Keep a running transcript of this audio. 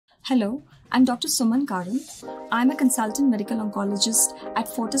Hello, I'm Dr. Suman. I'm a consultant medical oncologist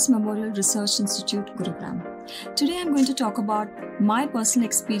at Fortis Memorial Research Institute, Gurugram. Today I'm going to talk about my personal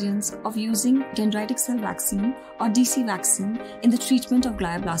experience of using dendritic cell vaccine or DC vaccine in the treatment of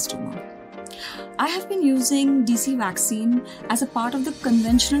glioblastoma. I have been using DC vaccine as a part of the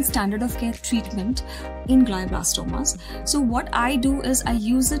conventional standard of care treatment in glioblastomas. So what I do is I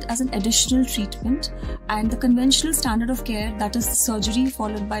use it as an additional treatment, and the conventional standard of care, that is surgery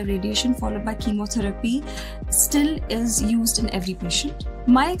followed by radiation followed by chemotherapy, still is used in every patient.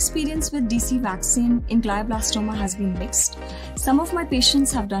 My experience with DC vaccine in glioblastoma has been mixed. Some of my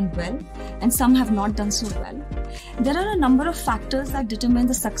patients have done well and some have not done so well. There are a number of factors that determine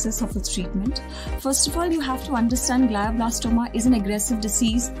the success of the treatment. First of all, you have to understand glioblastoma is an aggressive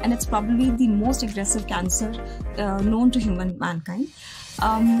disease, and it's probably the most aggressive cancer known to mankind.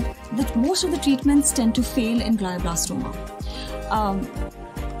 Most of the treatments tend to fail in glioblastoma.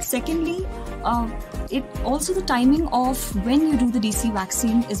 Secondly, the timing of when you do the DC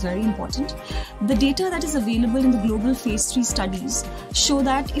vaccine is very important. The data that is available in the global phase 3 studies show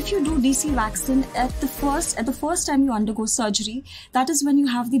that if you do DC vaccine at the first time you undergo surgery, that is when you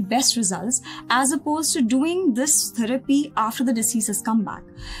have the best results, as opposed to doing this therapy after the disease has come back.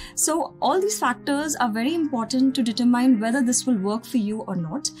 So all these factors are very important to determine whether this will work for you or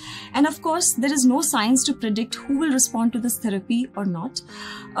not. And of course, there is no science to predict who will respond to this therapy or not.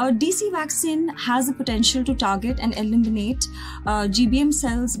 DC vaccine has the potential to target and eliminate GBM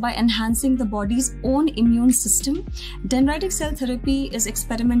cells by enhancing the body's own immune system. Dendritic cell therapy is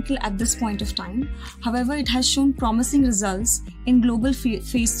experimental at this point of time. However, it has shown promising results in global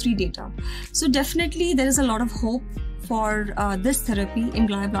phase 3 data. So definitely there is a lot of hope for this therapy in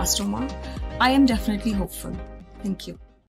glioblastoma. I am definitely hopeful. Thank you.